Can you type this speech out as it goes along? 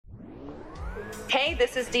Hey,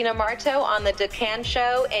 this is Dina Marto on the Dukan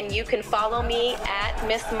Show, and you can follow me at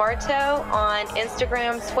Miss Marto on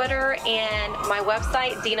Instagram, Twitter, and my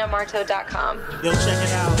website, dinamarto.com. Yo, check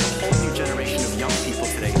it out. A whole new generation of young people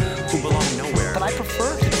today who belong nowhere. But I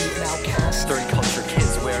prefer to be an outcast. Third culture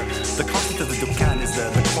kids, where the concept of the Dukan is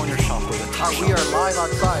the corner shop or the top shop. We are live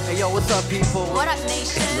outside. Hey, yo, what's up, people? What up,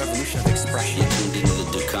 nation? It's the revolution of expression. You're tuned into the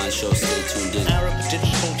Dukan Show. Stay tuned in. Arab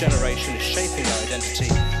digital generation is shaping their identity,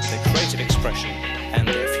 their creative expression, and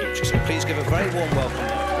their future. So please give a very warm welcome.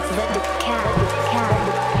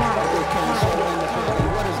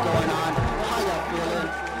 What is going on? How y'all feeling?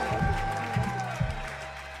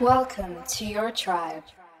 Welcome to your tribe.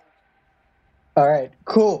 All right,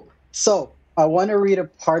 cool. So I want to read a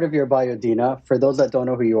part of your bio, Dina, for those that don't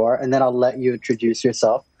know who you are, and then I'll let you introduce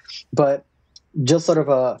yourself. But just sort of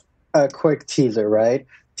a quick teaser, right?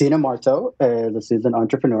 Dina Marto is a seasoned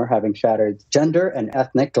entrepreneur, having shattered gender and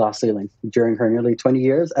ethnic glass ceilings during her nearly 20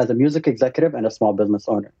 years as a music executive and a small business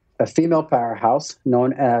owner. A female powerhouse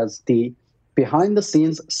known as the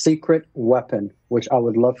behind-the-scenes secret weapon, which I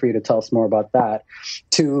would love for you to tell us more about that,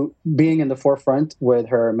 to being in the forefront with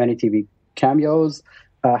her many TV cameos,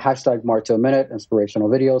 hashtag Marto Minute, inspirational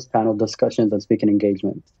videos, panel discussions, and speaking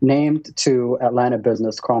engagements. Named to Atlanta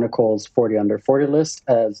Business Chronicle's 40 Under 40 list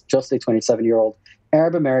as just a 27-year-old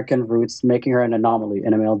Arab American roots, making her an anomaly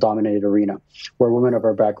in a male-dominated arena, where women of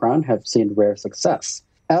her background have seen rare success.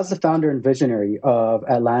 As the founder and visionary of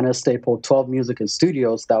Atlanta's staple 12 Music and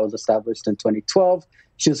Studios that was established in 2012,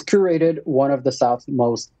 she has curated one of the South's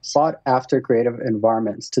most sought-after creative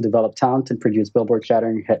environments to develop talent and produce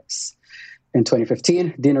Billboard-shattering hits. In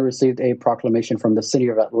 2015, Dina received a proclamation from the city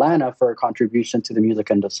of Atlanta for her contribution to the music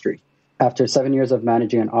industry. After 7 years of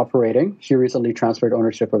managing and operating, she recently transferred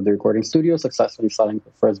ownership of the recording studio, successfully selling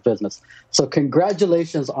her first business. So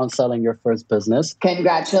congratulations on selling your first business.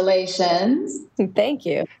 Congratulations. Thank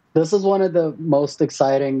you. This is one of the most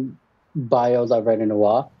exciting bios I've read in a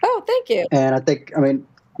while. Oh, thank you. And I think,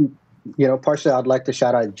 partially I'd like to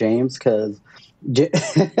shout out James because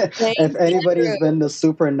if anybody's been the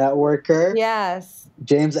super networker, yes,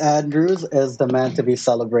 James Andrews is the man to be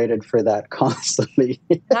celebrated for that constantly.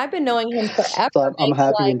 I've been knowing him forever. So I'm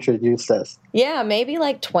happy to introduce this. Yeah, maybe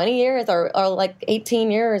like 20 years or like 18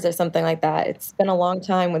 years or something like that. It's been a long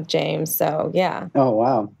time with James. So, yeah. Oh,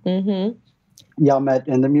 wow. Mm-hmm. Y'all met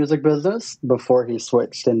in the music business before he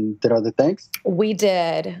switched and did other things? We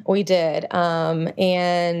did.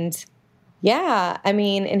 And yeah,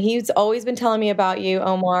 and he's always been telling me about you,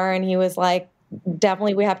 Omar. And he was like,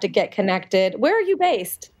 definitely we have to get connected. Where are you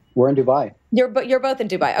based? We're in Dubai. You're both in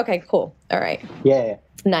Dubai. Okay, cool. All right. Yeah.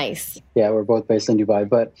 Nice. Yeah, we're both based in Dubai.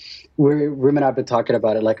 But Rim and I have been talking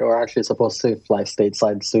about it. Like, we're actually supposed to fly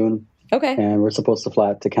stateside soon. Okay. And we're supposed to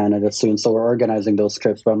fly out to Canada soon. So we're organizing those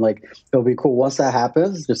trips. But I'm like, it'll be cool. Once that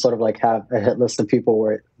happens, just sort of like have a hit list of people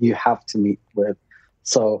where you have to meet with.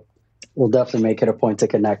 So we'll definitely make it a point to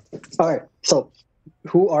connect. All right. So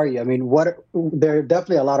who are you? There are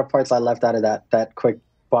definitely a lot of parts I left out of that quick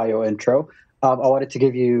bio intro. I wanted to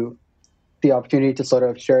give you the opportunity to sort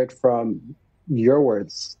of share it from your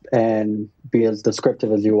words and be as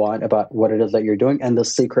descriptive as you want about what it is that you're doing and the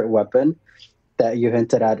secret weapon that you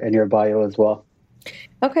hinted at in your bio as well.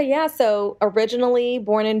 Okay, yeah. So originally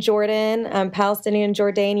born in Jordan, I'm Palestinian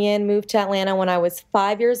Jordanian, moved to Atlanta when I was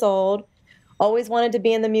 5 years old. Always wanted to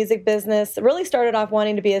be in the music business. Really started off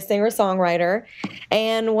wanting to be a singer-songwriter.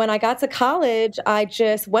 And when I got to college, I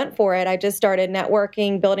just went for it. I just started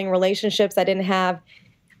networking, building relationships. I didn't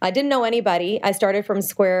know anybody. I started from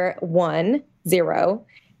square one, zero.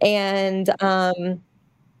 And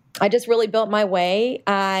I just really built my way.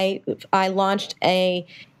 I launched a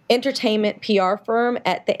entertainment PR firm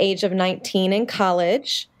at the age of 19 in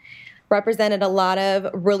college. Represented a lot of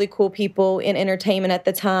really cool people in entertainment at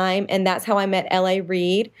the time. And that's how I met L.A.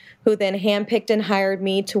 Reid, who then handpicked and hired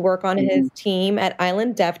me to work on his team at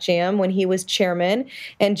Island Def Jam when he was chairman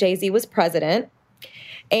and Jay-Z was president.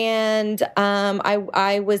 And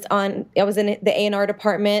I was in the A&R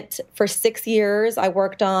department for 6 years. I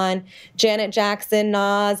worked on Janet Jackson,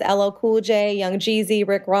 Nas, LL Cool J, Young Jeezy,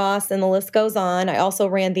 Rick Ross, and the list goes on. I also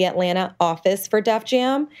ran the Atlanta office for Def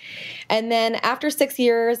Jam. And then after 6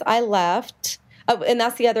 years, I left. And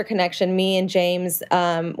that's the other connection. Me and James,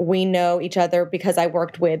 we know each other because I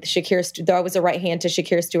worked with Shakir. I was a right hand to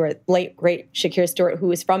Shakir Stewart, late great Shakir Stewart, who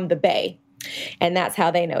is from the Bay. And that's how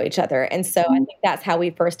they know each other. And so I think that's how we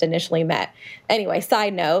first initially met. Anyway,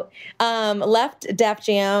 side note, left Def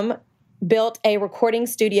Jam, built a recording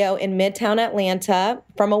studio in Midtown Atlanta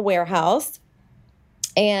from a warehouse.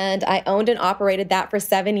 And I owned and operated that for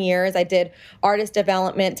 7 years. I did artist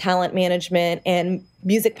development, talent management, and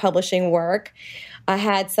music publishing work. I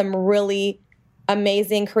had some really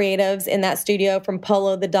amazing creatives in that studio, from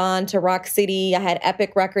Polo the Don to Rock City. I had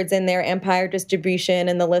Epic Records in there, Empire Distribution,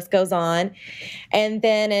 and the list goes on. And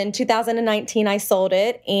then in 2019, I sold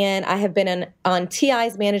it, and I have been on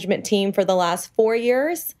T.I.'s management team for the last 4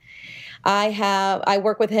 years. I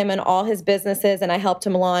work with him in all his businesses, and I helped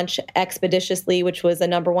him launch Expeditiously, which was a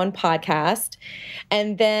 #1 podcast.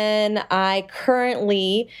 And then I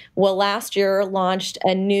currently, last year launched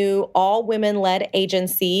a new all-women-led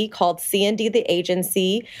agency called C&D The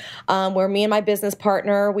Agency, where me and my business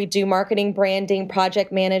partner, we do marketing, branding,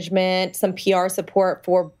 project management, some PR support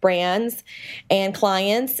for brands and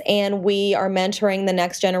clients, and we are mentoring the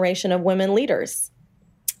next generation of women leaders.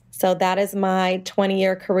 So that is my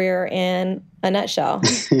 20-year career in a nutshell.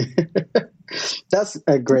 That's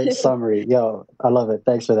a great summary. Yo, I love it.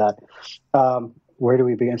 Thanks for that. Where do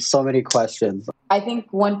we begin? So many questions. I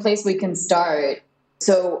think one place we can start.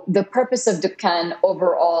 So the purpose of Dukkan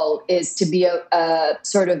overall is to be a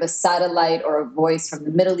sort of a satellite or a voice from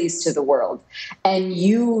the Middle East to the world. And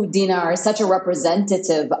you, Dina, are such a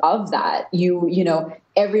representative of that. You know,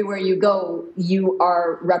 everywhere you go, you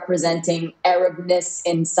are representing Arabness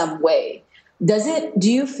in some way. Do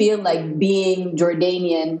you feel like being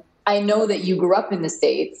Jordanian, I know that you grew up in the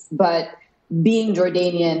States, but being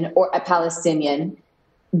Jordanian or a Palestinian,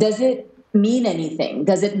 does it mean anything?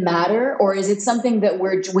 Does it matter? Or is it something that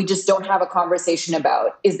we just don't have a conversation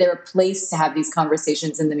about? Is there a place to have these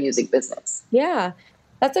conversations in the music business? Yeah,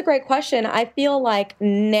 that's a great question. I feel like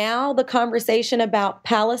now the conversation about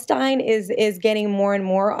Palestine is getting more and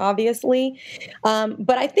more, obviously.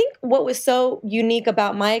 But I think what was so unique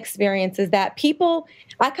about my experience is that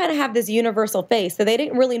I kind of have this universal face. So they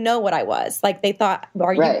didn't really know what I was. Like they thought,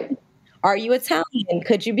 Are you Italian?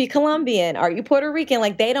 Could you be Colombian? Are you Puerto Rican?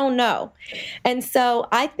 Like they don't know. And so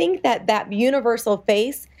I think that universal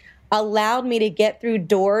face allowed me to get through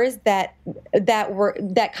doors that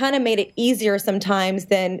kind of made it easier sometimes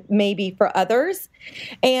than maybe for others.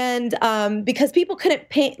 And because people couldn't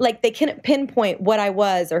pinpoint what I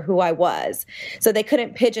was or who I was. So they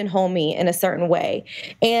couldn't pigeonhole me in a certain way.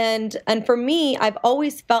 And for me, I've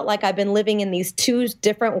always felt like I've been living in these two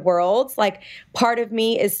different worlds. Like part of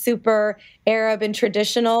me is super Arab and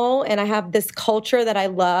traditional, and I have this culture that I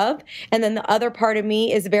love. And then the other part of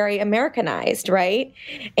me is very Americanized, right?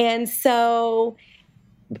 And so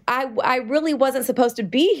I really wasn't supposed to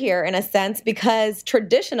be here in a sense, because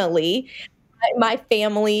traditionally my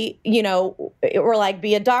family, were like,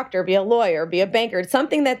 be a doctor, be a lawyer, be a banker,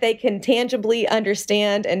 something that they can tangibly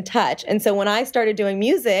understand and touch. And so when I started doing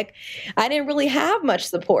music, I didn't really have much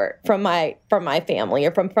support from my family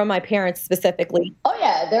or from my parents specifically. Oh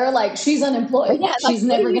yeah, they're like, she's unemployed. Yeah, she's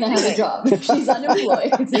never going to have a job. She's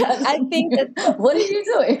unemployed. I think that what are you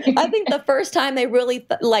doing? I think the first time they really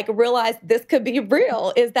realized this could be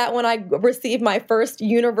real is that when I received my first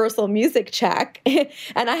universal music check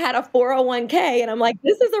and I had a 401k, and I'm like,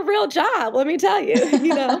 this is a real job, let me tell you,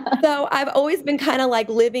 So I've always been kind of like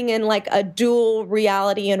living in like a dual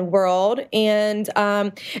reality and world. And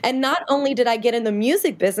not only did I get in the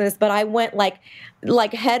music business, but I went like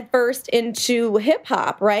head first into hip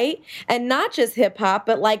hop, right? And not just hip hop,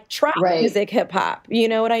 but like trap music hip hop. You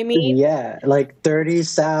know what I mean? Yeah, like 30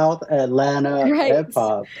 South Atlanta hip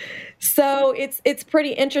hop. So it's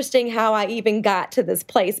pretty interesting how I even got to this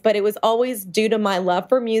place, but it was always due to my love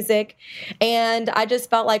for music. And I just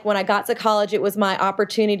felt like when I got to college, it was my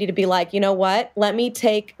opportunity to be like, you know what, let me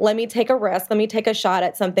take a risk. Let me take a shot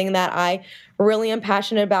at something that I really am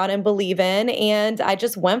passionate about and believe in. And I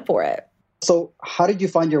just went for it. So how did you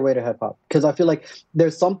find your way to hip hop? Because I feel like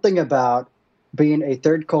there's something about being a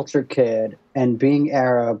third culture kid and being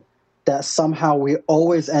Arab that somehow we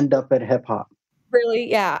always end up in hip hop. Really?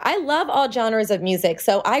 Yeah. I love all genres of music.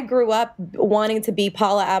 So I grew up wanting to be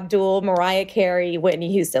Paula Abdul, Mariah Carey,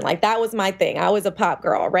 Whitney Houston. Like that was my thing. I was a pop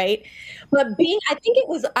girl, right? But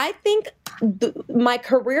my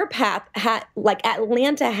career path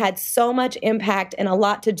Atlanta had so much impact and a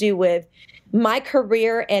lot to do with my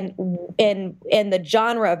career and the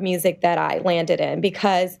genre of music that I landed in,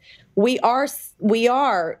 because we have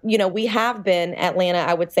been, Atlanta,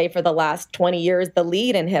 I would say, for the last 20 years, the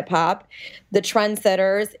lead in hip hop, the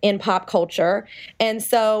trendsetters in pop culture. And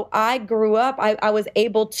so I grew up, I was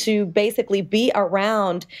able to basically be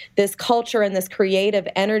around this culture and this creative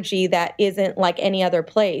energy that isn't like any other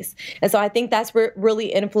place. And so I think that's really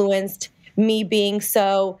influenced me being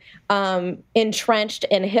so entrenched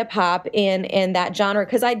in hip hop in that genre,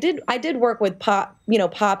 because I did work with pop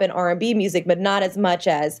and R&B music, but not as much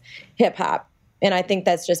as hip hop. And I think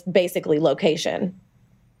that's just basically location.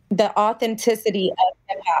 The authenticity of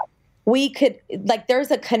hip hop. We could, like, there's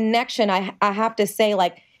a connection, I have to say,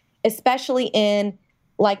 like, especially in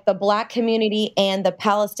like the Black community and the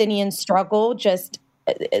Palestinian struggle, just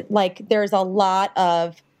like there's a lot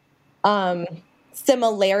of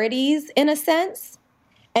similarities in a sense.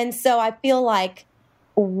 And so I feel like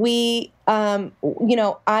we,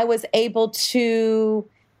 I was able to,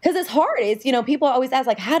 because it's hard. It's, people always ask,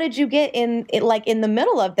 like, how did you get in the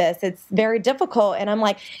middle of this? It's very difficult. And I'm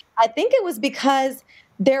like, I think it was because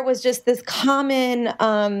there was just this common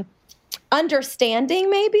understanding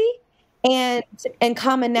maybe and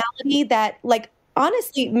commonality that, like,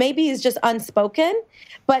 honestly, maybe is just unspoken,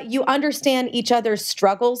 but you understand each other's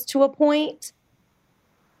struggles to a point.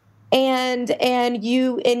 And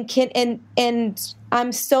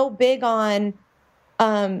I'm so big on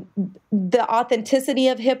the authenticity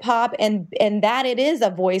of hip hop and that it is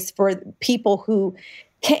a voice for people who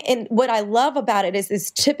can. And what I love about it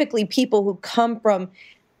is typically people who come from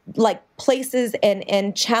like places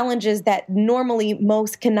and challenges that normally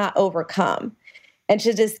most cannot overcome. And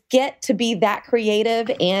to just get to be that creative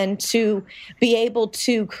and to be able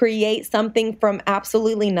to create something from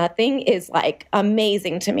absolutely nothing is like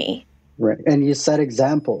amazing to me. Right. And you set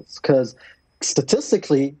examples because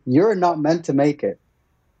statistically, you're not meant to make it.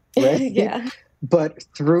 Right? Yeah. But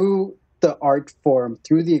through the art form,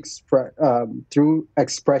 through the through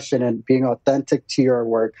expression and being authentic to your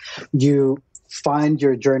work, you find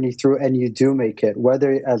your journey through and you do make it,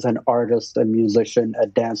 whether as an artist, a musician, a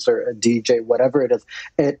dancer, a DJ, whatever it is.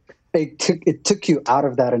 It took you out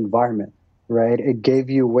of that environment, right? It gave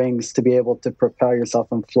you wings to be able to propel yourself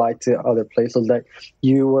and fly to other places that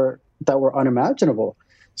were unimaginable.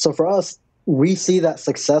 So for us, we see that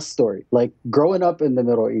success story, like growing up in the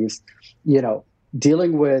Middle East,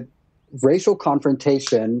 dealing with racial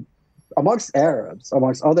confrontation amongst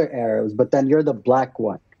other Arabs, but then you're the Black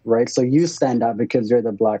one, right? So you stand out because you're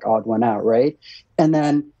the Black odd one out, right? And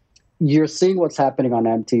then you're seeing what's happening on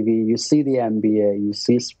MTV. You see the NBA, you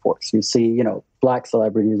see sports, you see, Black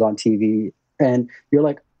celebrities on TV, and you're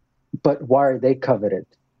like, but why are they coveted?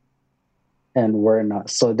 And we're not.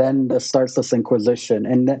 So then there starts this inquisition,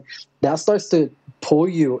 and that starts to pull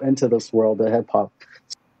you into this world of hip hop.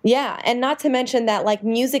 Yeah, and not to mention that, like,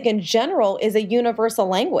 music in general is a universal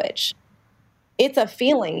language. It's a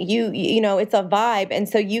feeling, it's a vibe, and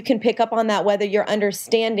so you can pick up on that whether you're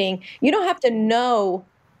understanding. You don't have to know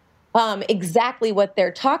exactly what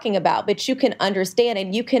they're talking about, but you can understand,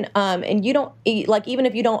 and you can, and you don't, like, even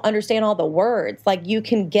if you don't understand all the words, like, you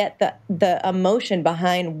can get the emotion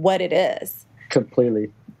behind what it is. Completely.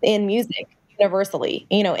 In music, universally,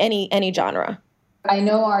 any genre. I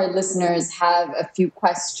know our listeners have a few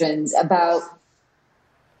questions about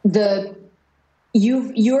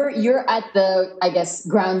you're at the, I guess,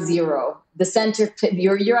 ground zero, the center.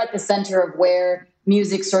 You're at the center of where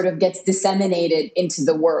music sort of gets disseminated into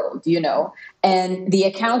the world, and the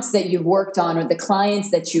accounts that you've worked on or the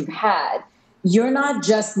clients that you've had, you're not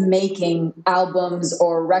just making albums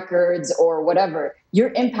or records or whatever,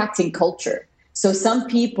 you're impacting culture. So some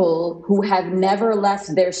people who have never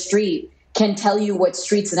left their street can tell you what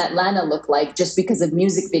streets in Atlanta look like just because of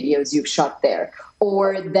music videos you've shot there,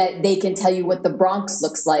 or that they can tell you what the Bronx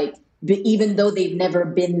looks like, even though they've never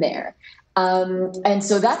been there. And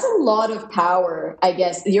so that's a lot of power, I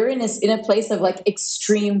guess. You're in a place of like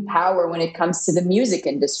extreme power when it comes to the music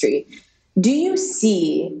industry. Do you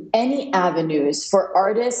see any avenues for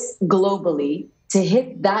artists globally to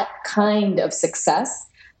hit that kind of success?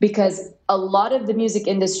 Because a lot of the music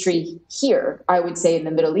industry here, I would say in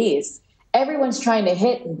the Middle East, everyone's trying to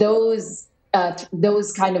hit those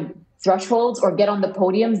kind of thresholds or get on the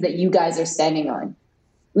podiums that you guys are standing on.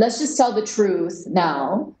 Let's just tell the truth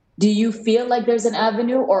now. Do you feel like there's an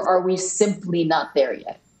avenue, or are we simply not there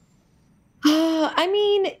yet? I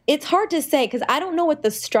mean, it's hard to say because I don't know what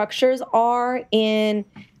the structures are in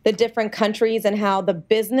the different countries and how the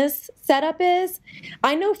business setup is.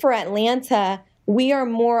 I know for Atlanta, we are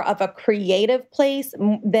more of a creative place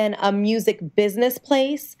than a music business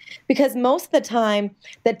place, because most of the time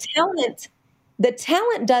the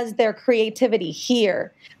talent does their creativity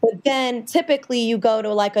here, but then typically you go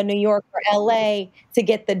to like a New York or LA to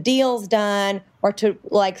get the deals done, or to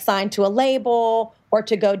like sign to a label, or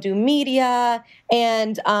to go do media,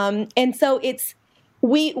 and so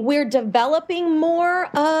we're developing more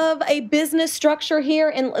of a business structure here.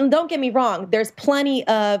 And don't get me wrong, there's plenty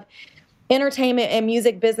of entertainment and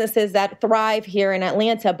music businesses that thrive here in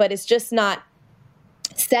Atlanta, but it's just not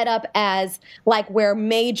set up as like where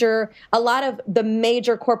a lot of the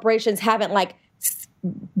major corporations haven't like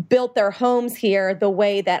built their homes here the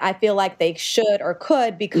way that I feel like they should or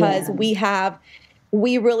could, because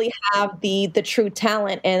we really have the true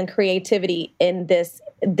talent and creativity in this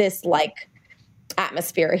like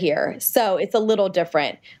atmosphere here. So it's a little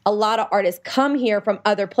different. A lot of artists come here from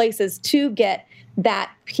other places to get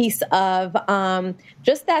that piece of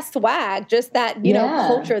just that swag, just that, you know,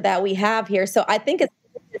 culture that we have here. So I think it's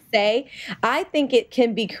to say, I think it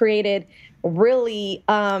can be created really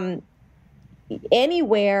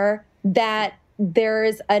anywhere that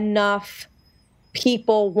there's enough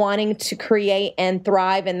people wanting to create and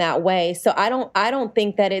thrive in that way. So I don't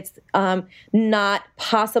think that it's not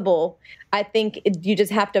possible. I think you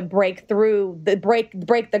just have to break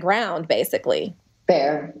the ground, basically.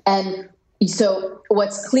 Fair. And so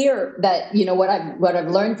what's clear that, you know, what I've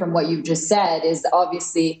learned from what you've just said is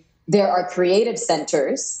obviously there are creative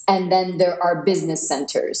centers and then there are business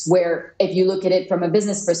centers, where if you look at it from a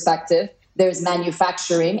business perspective, there's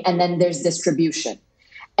manufacturing and then there's distribution.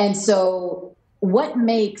 And so what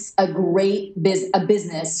makes a great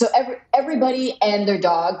business? So everybody and their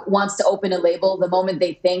dog wants to open a label the moment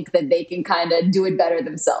they think that they can kind of do it better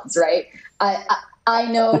themselves, right?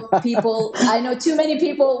 I know people, I know too many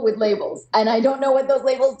people with labels, and I don't know what those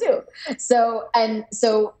labels do. So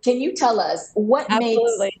can you tell us what makes,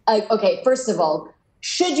 okay, first of all,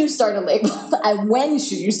 should you start a label? And when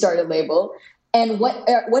should you start a label? And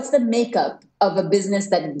what's the makeup of a business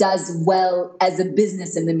that does well as a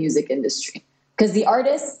business in the music industry? Because the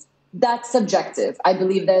artist, that's subjective. I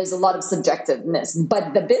believe there's a lot of subjectiveness,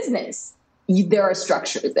 but the business, there are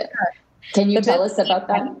structures there. Can you tell us about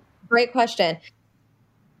that? Great question.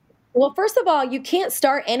 Well, first of all, you can't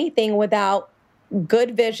start anything without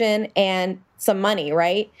good vision and some money,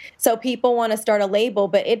 right? So people want to start a label,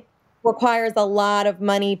 but it requires a lot of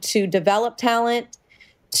money to develop talent,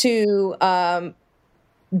 to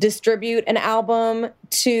distribute an album,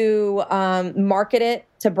 to market it,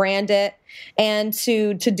 to brand it, and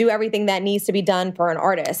to do everything that needs to be done for an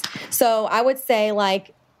artist. So I would say,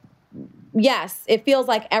 like, yes, it feels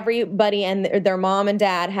like everybody and their mom and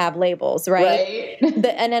dad have labels, right? And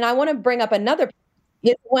then I want to bring up another.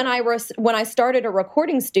 When I started a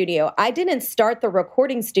recording studio, I didn't start the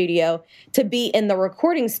recording studio to be in the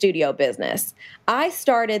recording studio business. I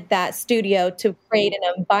started that studio to create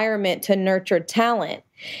an environment to nurture talent.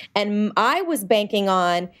 And I was banking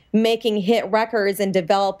on making hit records and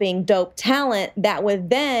developing dope talent that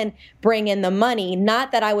would then bring in the money.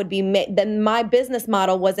 Not that I would be, then my business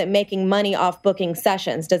model wasn't making money off booking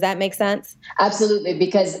sessions. Does that make sense? Absolutely.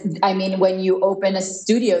 Because I mean, when you open a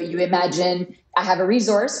studio, you imagine I have a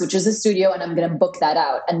resource, which is a studio, and I'm going to book that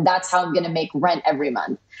out. And that's how I'm going to make rent every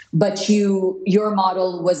month. But your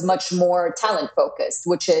model was much more talent focused,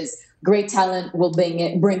 which is great talent will bring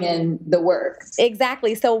in the work.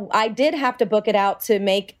 Exactly. So I did have to book it out to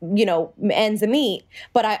make, ends meet,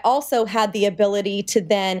 but I also had the ability to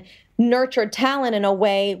then nurture talent in a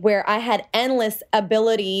way where I had endless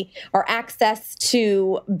ability or access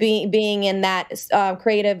to being in that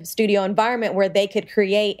creative studio environment where they could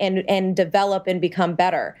create and develop and become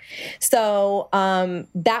better. So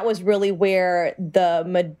that was really where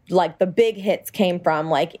the big hits came from,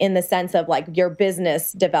 like in the sense of like your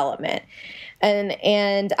business development.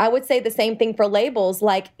 And I would say the same thing for labels.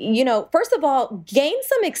 Like, first of all, gain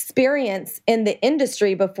some experience in the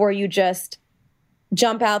industry before you just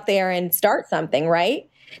jump out there and start something, right?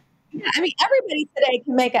 Yeah, I mean, everybody today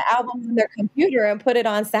can make an album on their computer and put it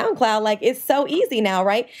on SoundCloud. Like, it's so easy now,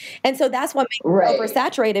 right? And so that's what makes it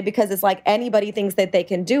oversaturated, because it's like anybody thinks that they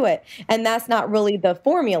can do it. And that's not really the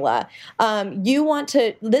formula.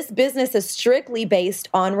 This business is strictly based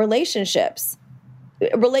on relationships.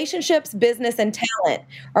 Relationships, business, and talent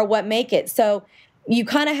are what make it. So you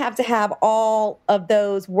kind of have to have all of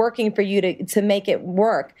those working for you to make it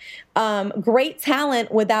work. Great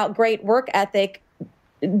talent without great work ethic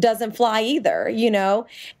doesn't fly either,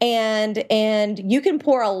 and you can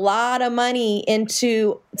pour a lot of money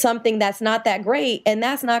into something that's not that great, and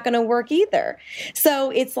that's not going to work either.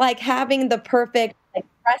 So it's like having the perfect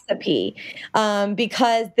recipe,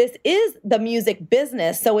 because this is the music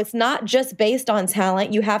business. So it's not just based on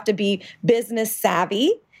talent. You have to be business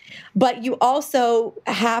savvy, but you also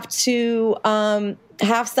have to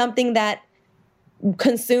have something that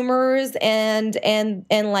consumers and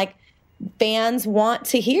like fans want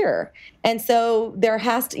to hear. And so there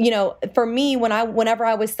has to, for me, whenever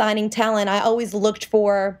I was signing talent, I always looked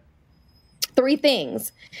for three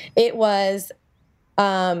things. It was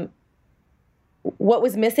what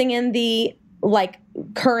was missing in the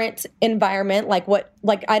current environment,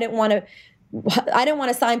 I didn't want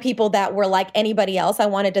to sign people that were like anybody else. I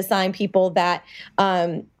wanted to sign people that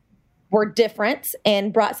were different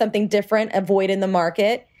and brought something different, a void in the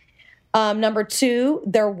market. Number two,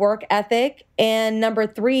 their work ethic. And number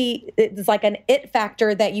three, it's like an it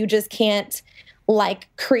factor that you just can't like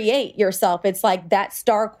create yourself. It's like that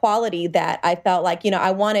star quality that I felt like,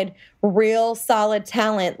 I wanted real solid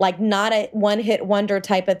talent, like not a one hit wonder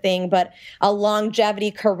type of thing, but a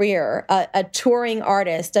longevity career, a touring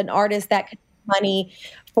artist, an artist that could make money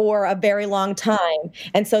for a very long time.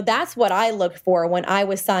 And so that's what I looked for when I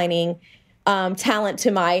was signing talent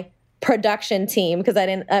to my production team, because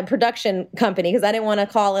production company, because I didn't want to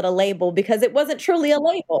call it a label, because it wasn't truly a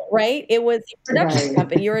label, right? It was a production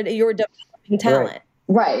company. You were developing talent.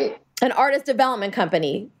 Right. An artist development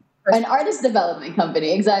company. An artist development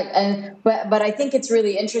company, exactly. And but I think it's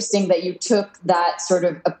really interesting that you took that sort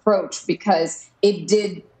of approach, because it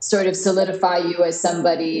did sort of solidify you as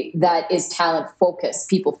somebody that is talent focused,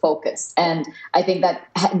 people focused, and I think that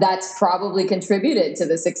that's probably contributed to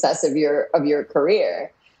the success of your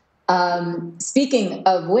career. Speaking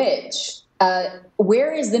of which,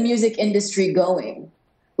 where is the music industry going?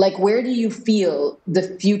 Like, where do you feel the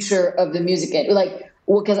future of the music industry? Like,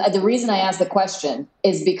 well, because the reason I asked the question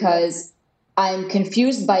is because I'm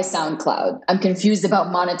confused by SoundCloud. I'm confused about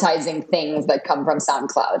monetizing things that come from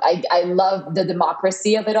SoundCloud. I love the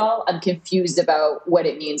democracy of it all. I'm confused about what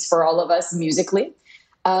it means for all of us musically.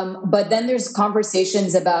 But then there's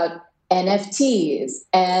conversations about NFTs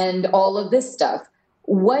and all of this stuff.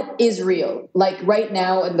 What is real? Like right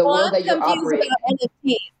now in the world that you're operating?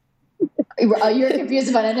 You're confused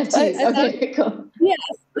about NFTs. Okay, cool. Yes.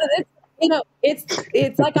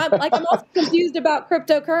 It's like I'm also confused about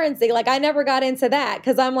cryptocurrency. Like I never got into that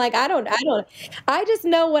because I'm like, I just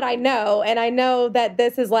know what I know. And I know that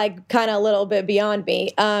this is like kind of a little bit beyond me,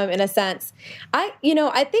 in a sense. I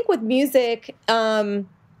think with music, there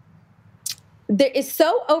is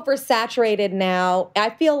so oversaturated now. I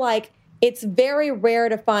feel like it's very rare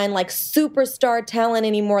to find like superstar talent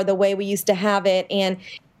anymore the way we used to have it. And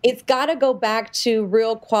it's got to go back to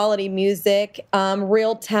real quality music,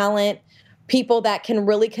 real talent, people that can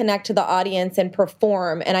really connect to the audience and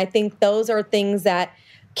perform. And I think those are things that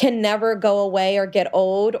can never go away or get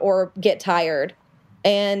old or get tired.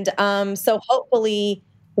 And so hopefully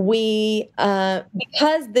we,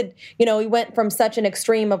 because we went from such an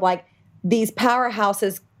extreme of like these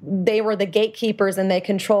powerhouses, they were the gatekeepers and they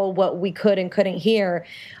control what we could and couldn't hear,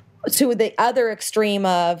 to the other extreme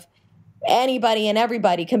of anybody and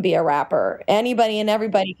everybody can be a rapper. Anybody and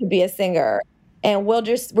everybody can be a singer. And we're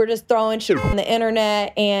just throwing shit on the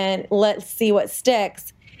internet and let's see what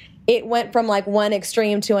sticks. It went from like one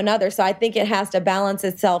extreme to another. So I think it has to balance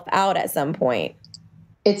itself out at some point.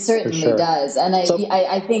 It certainly does. And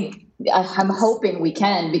I think I'm hoping we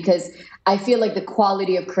can, because I feel like the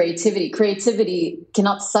quality of creativity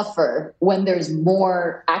cannot suffer when there's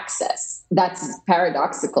more access. That's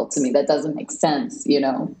paradoxical to me. That doesn't make sense,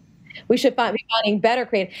 We should be finding better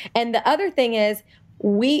creative. And the other thing is,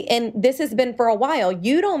 and this has been for a while,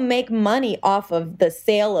 you don't make money off of the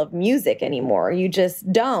sale of music anymore. You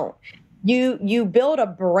just don't. You build a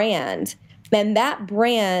brand, and that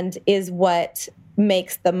brand is what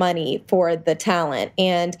makes the money for the talent.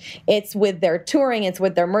 And it's with their touring, it's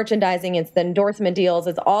with their merchandising, it's the endorsement deals,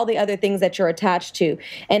 it's all the other things that you're attached to.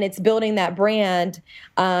 And it's building that brand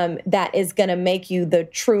that is going to make you the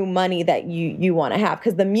true money that you want to have.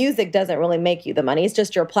 Because the music doesn't really make you the money. It's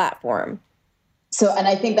just your platform. So, and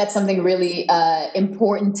I think that's something really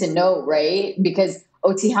important to know, right? Because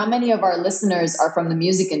OT, how many of our listeners are from the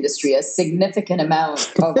music industry? A significant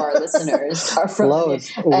amount of our listeners are from.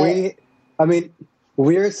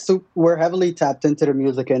 We're heavily tapped into the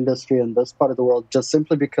music industry in this part of the world just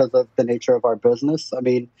simply because of the nature of our business. I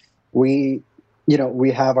mean, we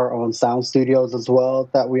have our own sound studios as well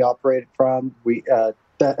that we operate from.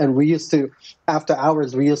 And we used to, after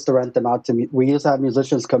hours, we used to rent them out we used to have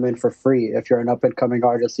musicians come in for free. If you're an up and coming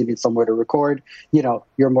artist, you need somewhere to record,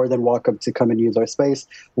 you're more than welcome to come and use our space.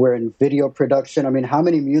 We're in video production. I mean, how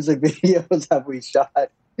many music videos have we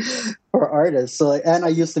shot for artists? So, and I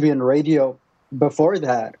used to be in radio before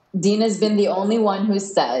that. Dina's been the only one who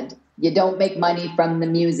said, you don't make money from the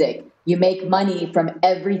music. You make money from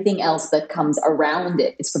everything else that comes around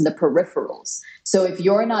it. It's from the peripherals. So if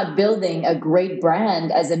you're not building a great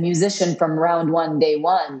brand as a musician from round one, day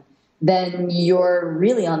one, then you're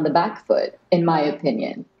really on the back foot, in my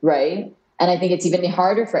opinion, right? And I think it's even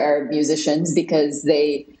harder for Arab musicians because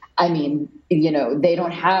we don't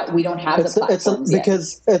have the platforms yet.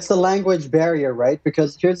 Because it's the language barrier, right?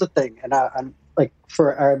 Because here's the thing, and I'm like,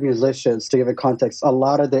 for Arab musicians, to give it context, a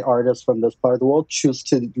lot of the artists from this part of the world choose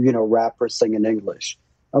to, rap or sing in English.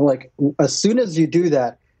 I'm like, as soon as you do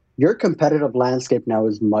that, your competitive landscape now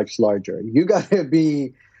is much larger. You got to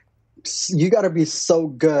be so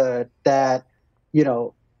good that, you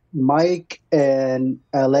know, Mike in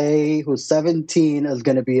LA who's 17 is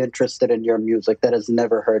going to be interested in your music that has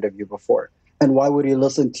never heard of you before. And why would he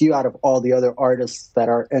listen to you out of all the other artists that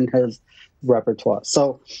are in his repertoire?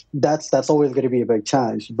 So that's always going to be a big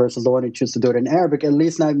challenge versus the one who chooses to do it in Arabic. At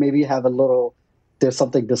least now maybe you have there's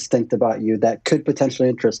something distinct about you that could potentially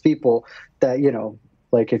interest people that, you know,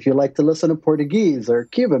 like if you like to listen to Portuguese or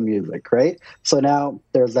Cuban music, right? So now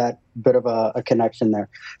there's that bit of a connection there.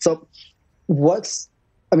 So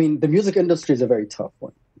the music industry is a very tough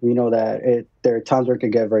one. We know that there are times where it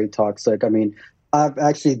can get very toxic. I mean, I've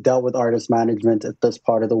actually dealt with artist management at this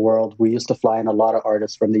part of the world. We used to fly in a lot of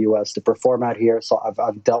artists from the US to perform out here. So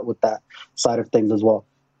I've dealt with that side of things as well.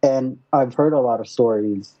 And I've heard a lot of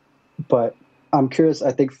stories, but I'm curious,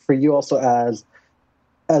 I think for you also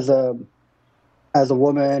as a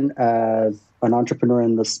woman, as an entrepreneur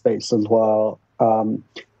in this space as well, what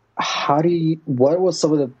was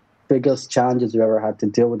some of the biggest challenges you ever had to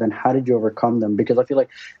deal with, and how did you overcome them? Because I feel like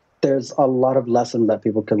there's a lot of lessons that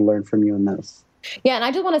people can learn from you in this. Yeah, and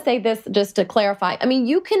I just want to say this just to clarify. I mean,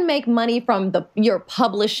 you can make money from your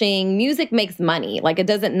publishing. Music makes money. Like, it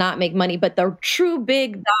doesn't not make money, but the true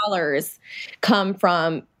big dollars come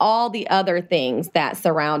from all the other things that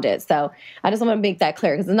surround it. So I just want to make that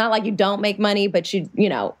clear, because it's not like you don't make money, but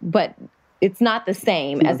but it's not the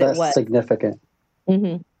same as it was. That's significant.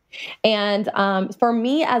 Mm-hmm. And for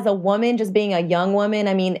me as a woman, just being a young woman,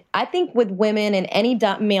 I mean, I think with women in any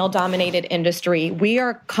male-dominated industry, we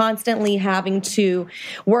are constantly having to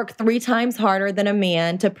work 3 times harder than a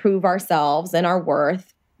man to prove ourselves and our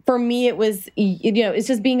worth. For me, it was, it's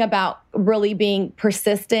just being about really being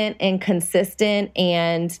persistent and consistent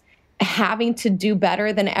and having to do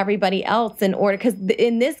better than everybody else in order, because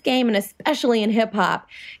in this game, and especially in hip hop,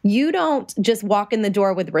 you don't just walk in the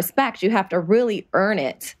door with respect. You have to really earn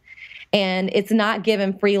it. And it's not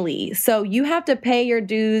given freely. So you have to pay your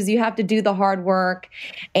dues. You have to do the hard work.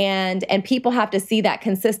 And people have to see that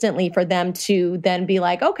consistently for them to then be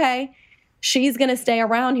like, okay, she's going to stay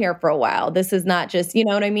around here for a while. This is not just, you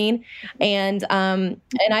know what I mean? And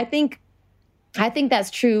I think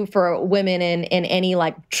that's true for women in any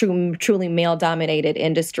like truly male dominated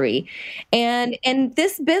industry. And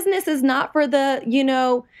this business is not for the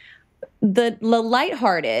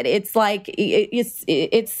lighthearted. It's like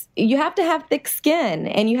it's you have to have thick skin,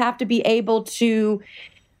 and you have to be able to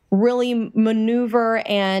really maneuver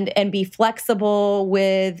and be flexible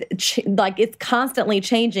with like it's constantly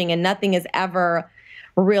changing, and nothing is ever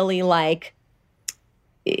really like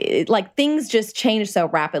things just change so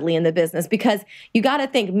rapidly in the business, because you got to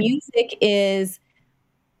think music is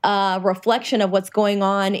a reflection of what's going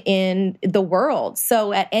on in the world.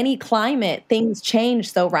 So at any climate, things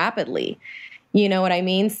change so rapidly. You know what I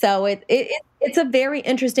mean? So it's a very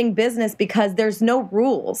interesting business because there's no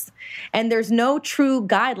rules and there's no true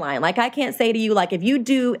guideline. Like, I can't say to you, like, if you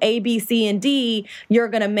do A, B, C, and D, you're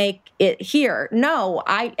going to make it here. No,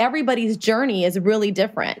 everybody's journey is really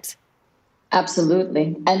different.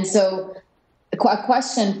 Absolutely. And so a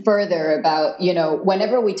question further about,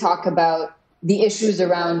 whenever we talk about the issues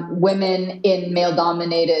around women in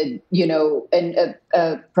male-dominated,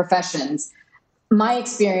 professions. My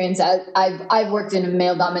experience, I've worked in a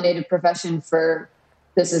made profession for,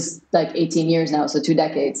 this is like 18 years now, so 2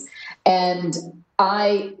 decades, and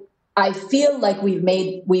I feel like we've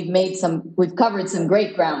covered some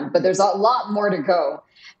great ground, but there's a lot more to go,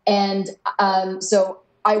 and so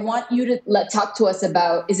I want you to talk to us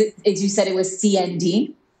about. Is it, as you said, it was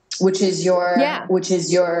CND? Which is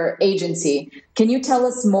your agency. Can you tell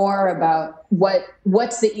us more about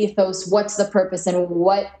what's the ethos, what's the purpose, and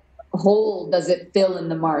what hole does it fill in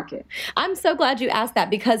the market? I'm so glad you asked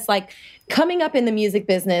that, because like coming up in the music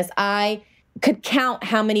business, I could count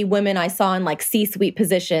how many women I saw in like C-suite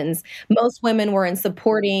positions. Most women were in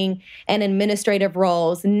supporting and administrative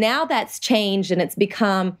roles. Now that's changed, and it's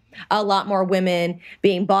become a lot more women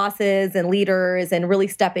being bosses and leaders and really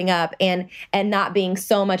stepping up and not being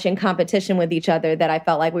so much in competition with each other, that I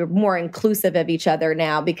felt like we were more inclusive of each other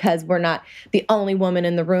now, because we're not the only woman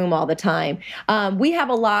in the room all the time. We have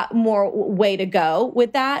a lot more way to go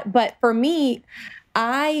with that. But for me,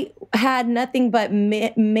 I had nothing but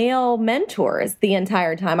male mentors the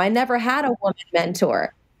entire time. I never had a woman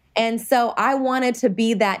mentor. And so I wanted to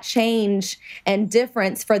be that change and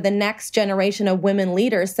difference for the next generation of women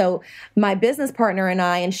leaders. So my business partner and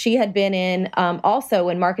I, and she had been in also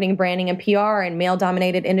in marketing, branding, and PR and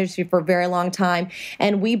male-dominated industry for a very long time.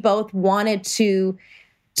 And we both wanted to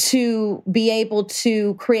be able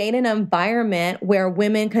to create an environment where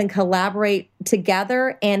women can collaborate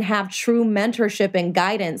together and have true mentorship and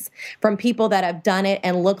guidance from people that have done it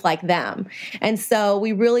and look like them. And so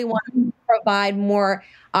we really want to provide more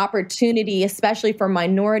opportunity, especially for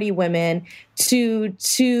minority women, to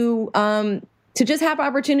just have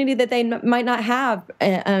opportunity that they might not have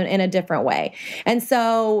in a different way. And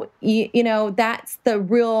so, that's the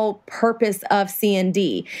real purpose of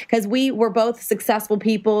C&D, because we were both successful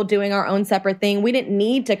people doing our own separate thing. We didn't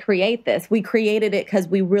need to create this. We created it because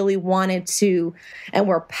we really wanted to, and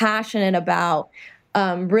we're passionate about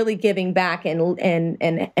really giving back and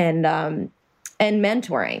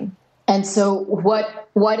mentoring. And so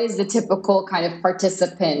what is the typical kind of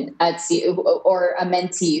participant at or a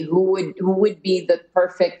mentee? Who would be the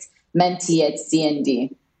perfect mentee at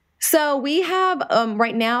C&D? So we have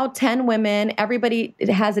right now 10 women. Everybody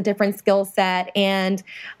has a different skill set, and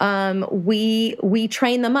we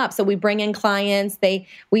train them up. So we bring in clients.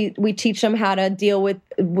 We teach them how to deal with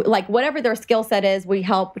like whatever their skill set is. We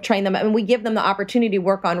help train them, and we give them the opportunity to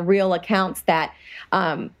work on real accounts that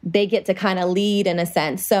they get to kind of lead in a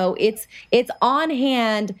sense. So it's on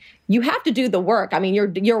hand. You have to do the work. I mean,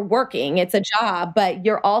 you're working. It's a job, but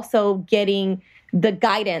you're also getting the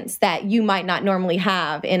guidance that you might not normally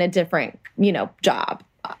have in a different, job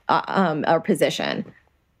or position.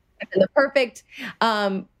 And the perfect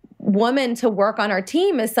woman to work on our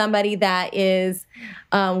team is somebody that is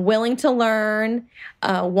willing to learn,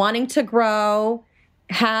 wanting to grow,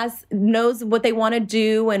 knows what they want to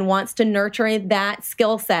do and wants to nurture that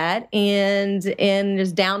skill set, and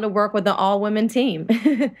is down to work with the all women team.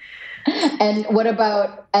 And what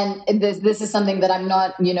about, and this is something that I'm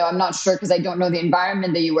not sure because I don't know the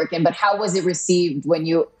environment that you work in, but how was it received when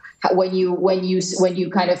you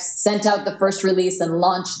kind of sent out the first release and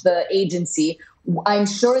launched the agency? I'm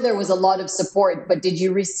sure there was a lot of support, but did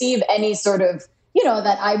you receive any sort of,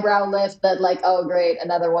 that eyebrow lift, that like, oh great,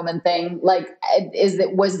 another woman thing? Like,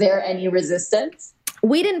 was there any resistance?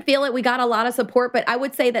 We didn't feel it. We got a lot of support, but I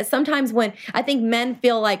would say that sometimes when I think men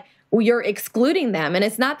feel like, you're excluding them. And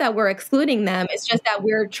it's not that we're excluding them. It's just that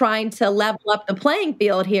we're trying to level up the playing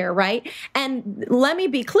field here, right? And let me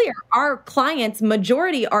be clear, our clients,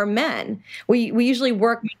 majority are men. We usually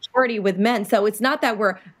work majority with men. So it's not that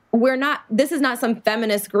we're not, this is not some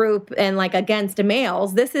feminist group and like against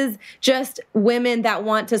males. This is just women that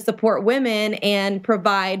want to support women and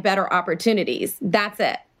provide better opportunities. That's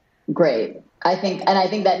it. Great. I think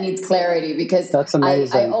that needs clarity, because that's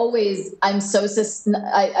amazing. I don't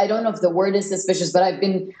know if the word is suspicious, but I've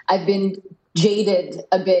been jaded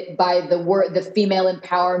a bit by the female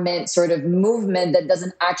empowerment sort of movement that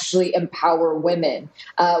doesn't actually empower women.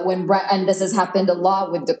 And this has happened a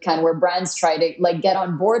lot with Dukan, where brands try to like get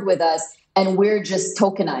on board with us and we're just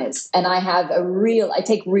tokenized. And I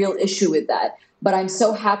take real issue with that. But I'm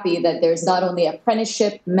so happy that there's not only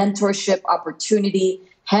apprenticeship, mentorship, opportunity,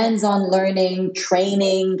 hands-on learning,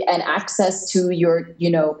 training, and access to your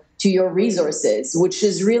resources, which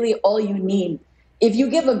is really all you need. If you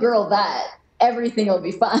give a girl that, everything will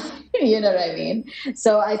be fine. You know what I mean?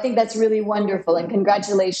 So I think that's really wonderful. And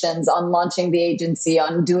congratulations on launching the agency,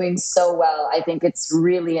 on doing so well. I think it's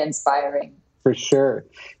really inspiring. For sure.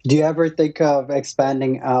 Do you ever think of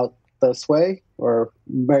expanding out this way, or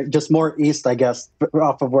just more east, I guess,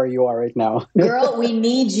 off of where you are right now? Girl, we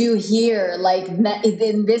need you here. Like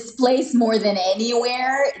in this place more than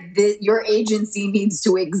anywhere, your agency needs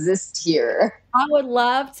to exist here. I would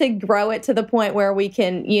love to grow it to the point where we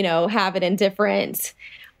can, have it in different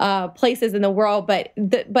places in the world. But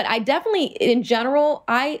I definitely, in general,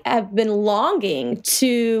 I have been longing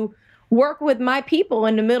to work with my people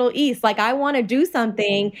in the Middle East. Like, I want to do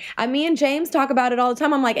something. Me and James talk about it all the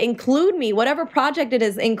time. I'm like, include me, whatever project it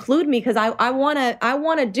is, include me, because I want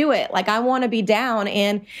to do it. Like, I want to be down,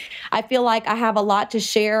 and I feel like I have a lot to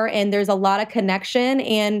share, and there's a lot of connection.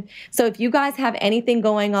 And so if you guys have anything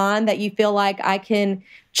going on that you feel like I can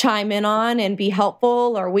chime in on and be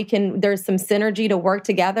helpful, or there's some synergy to work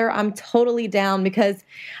together, I'm totally down, because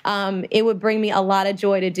it would bring me a lot of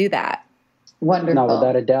joy to do that. Wonderful. No,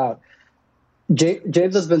 without a doubt.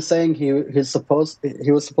 James has been saying he was supposed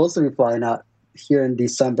to be flying out here in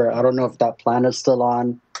December. I don't know if that plan is still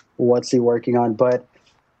on. What's he working on? But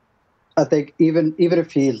I think even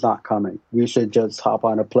if he's not coming, you should just hop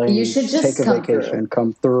on a plane. You should just take a vacation,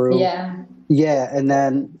 come through. Yeah, and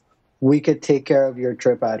then we could take care of your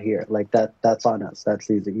trip out here. Like that's on us. That's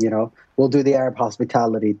easy. We'll do the Arab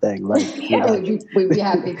hospitality thing. Like we'd be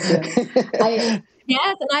happy to.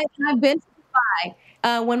 Yes, and I've been to Dubai.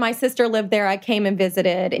 When my sister lived there, I came and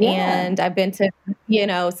visited, Yeah. and I've been to,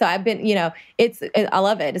 so I've been, I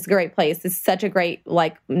love it. It's a great place. It's such a great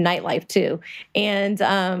like nightlife too. And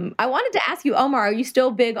I wanted to ask you, Omar, are you still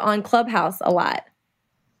big on Clubhouse a lot?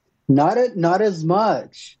 Not as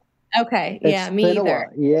much. Okay. Yeah, It's me been a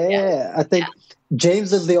either. while. Yeah. I think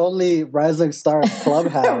James is the only rising star of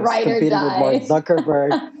Clubhouse Ride or competing with Mark die. Zuckerberg.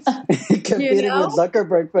 Competing with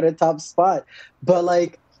Zuckerberg for the top spot. But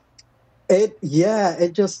like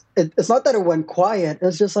it's not that it went quiet.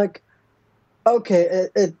 It's just like, okay,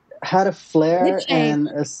 it had a flare It changed. and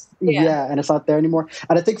and it's not there anymore.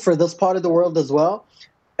 And I think for this part of the world as well,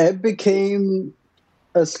 it became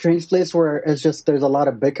a strange place where it's just there's a lot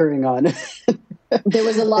of bickering on it. There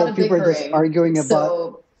was a lot of people bickering. are just arguing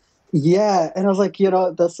about and I was like,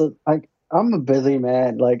 I'm a busy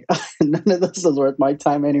man. Like none of this is worth my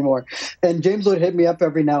time anymore. And James would hit me up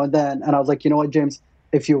every now and then, and I was like, you know what, James,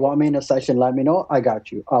 if you want me in a session, let me know. I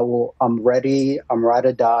got you. I'm ready. I'm ride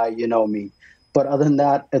or die. You know me. But other than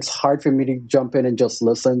that, it's hard for me to jump in and just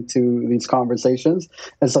listen to these conversations.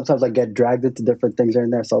 And sometimes I get dragged into different things here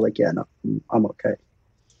and there. So I'm like, yeah, no, I'm okay.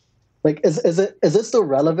 Like, is it still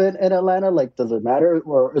relevant in Atlanta? Like, does it matter?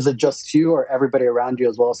 Or is it just you or everybody around you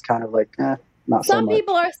as well? It's kind of like, not so Some much.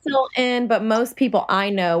 people are still in, but most people I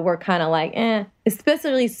know were kind of like,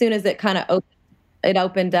 especially as soon as it kind of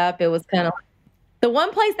opened up. It was kind of like, the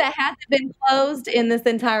one place that hasn't been closed in this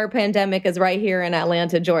entire pandemic is right here in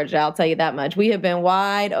Atlanta, Georgia. I'll tell you that much. We have been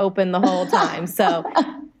wide open the whole time. So,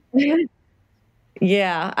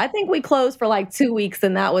 yeah, I think we closed for like 2 weeks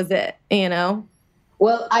and that was it,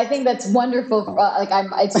 Well, I think that's wonderful.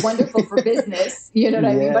 It's wonderful for business, you know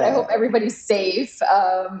what I mean? But I hope everybody's safe,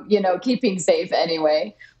 keeping safe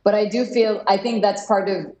anyway. But I think that's part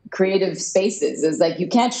of creative spaces is like, you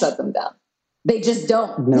can't shut them down. They just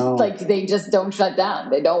don't. No. They just don't shut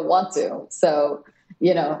down. They don't want to. So,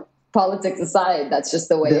 politics aside, that's just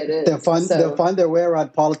the way it is. They'll find their way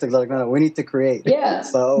around politics. Like, no, we need to create. Yeah.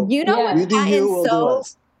 So you do you, we'll do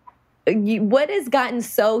us. What has gotten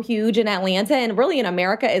so huge in Atlanta and really in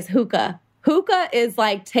America is hookah. Hookah is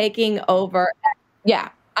like taking over. Yeah.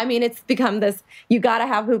 I mean, it's become this, you got to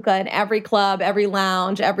have hookah in every club, every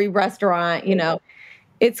lounge, every restaurant,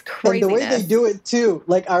 It's crazy. And the way they do it too.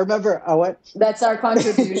 Like I remember That's our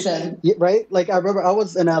contribution. Right? Like I remember I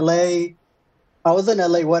was in LA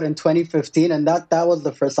in 2015, and that was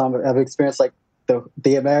the first time I've experienced like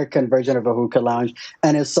the American version of a hookah lounge.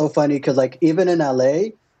 And it's so funny because like even in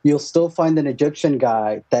LA, you'll still find an Egyptian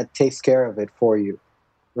guy that takes care of it for you.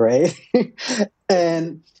 Right?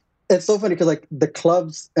 And it's so funny because like the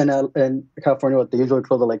clubs in California, they usually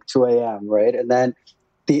close at like 2 a.m., right? And then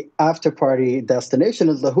the after party destination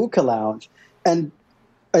is the hookah lounge. And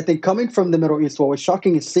I think coming from the Middle East, what was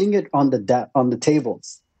shocking is seeing it on the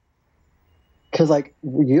tables. Because like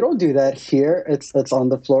you don't do that here. It's on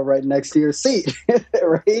the floor right next to your seat,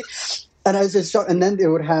 right? And I was just shocked. And then they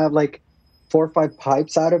would have like 4 or 5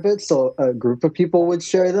 pipes out of it, so a group of people would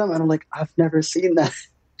share them. And I'm like, I've never seen that.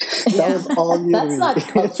 That was all new. That's not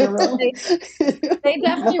cultural. They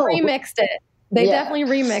definitely remixed it. Definitely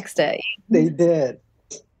remixed it. They did.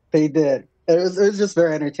 It was just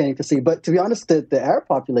very entertaining to see. But to be honest, the Arab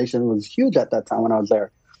population was huge at that time when I was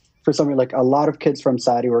there. For some reason, like a lot of kids from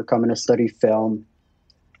Saudi were coming to study film.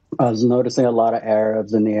 I was noticing a lot of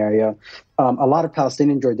Arabs in the area. A lot of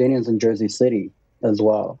Palestinian Jordanians in Jersey City as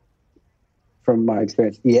well, from my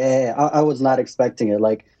experience. Yeah, I was not expecting it.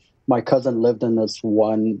 Like my cousin lived in this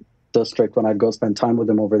one district when I'd go spend time with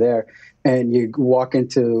him over there. And you walk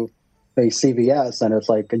into a CVS and it's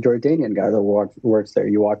like a Jordanian guy that works there.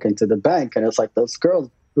 You walk into the bank and it's like this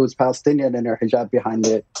girl who's Palestinian in her hijab behind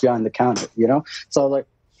the counter, So I was like,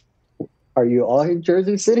 are you all in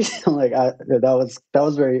Jersey City? Like that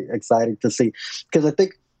was very exciting to see. Because I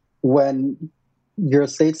think when you're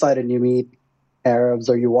stateside and you meet Arabs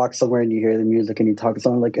or you walk somewhere and you hear the music and you talk to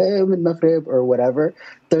someone like, hey, I'm in Maghreb or whatever,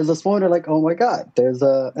 there's this moment of like, oh my God, there's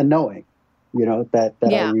a knowing, that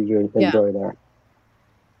I usually enjoy there.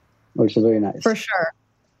 Which is very nice. For sure.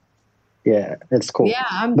 Yeah, it's cool.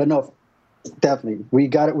 Yeah. But no, definitely. We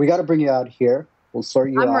got to bring you out here. We'll sort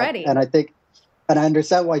you out. I'm ready. And I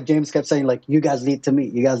understand why James kept saying, like, you guys need to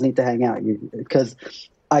meet. You guys need to hang out. Because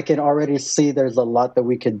I can already see there's a lot that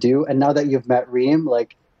we could do. And now that you've met Reem,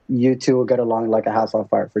 like, you two will get along like a house on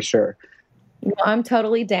fire for sure. I'm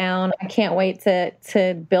totally down. I can't wait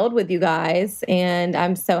to build with you guys. And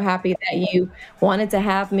I'm so happy that you wanted to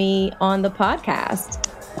have me on the podcast.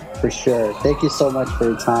 For sure. Thank you so much for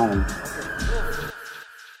your time.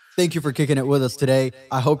 Thank you for kicking it with us today.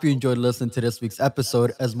 I hope you enjoyed listening to this week's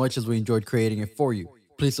episode as much as we enjoyed creating it for you.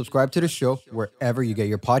 Please subscribe to the show wherever you get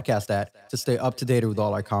your podcast at to stay up to date with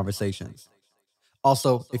all our conversations.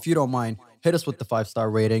 Also, if you don't mind, hit us with the 5-star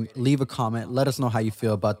rating, leave a comment, let us know how you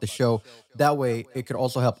feel about the show. That way, it could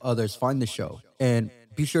also help others find the show. And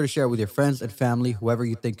be sure to share it with your friends and family, whoever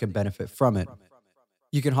you think can benefit from it.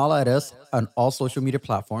 You can holla at us on all social media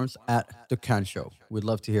platforms at The Can Show. We'd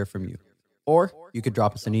love to hear from you. Or you could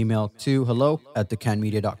drop us an email to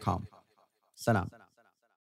hello@thecanmedia.com. Salam.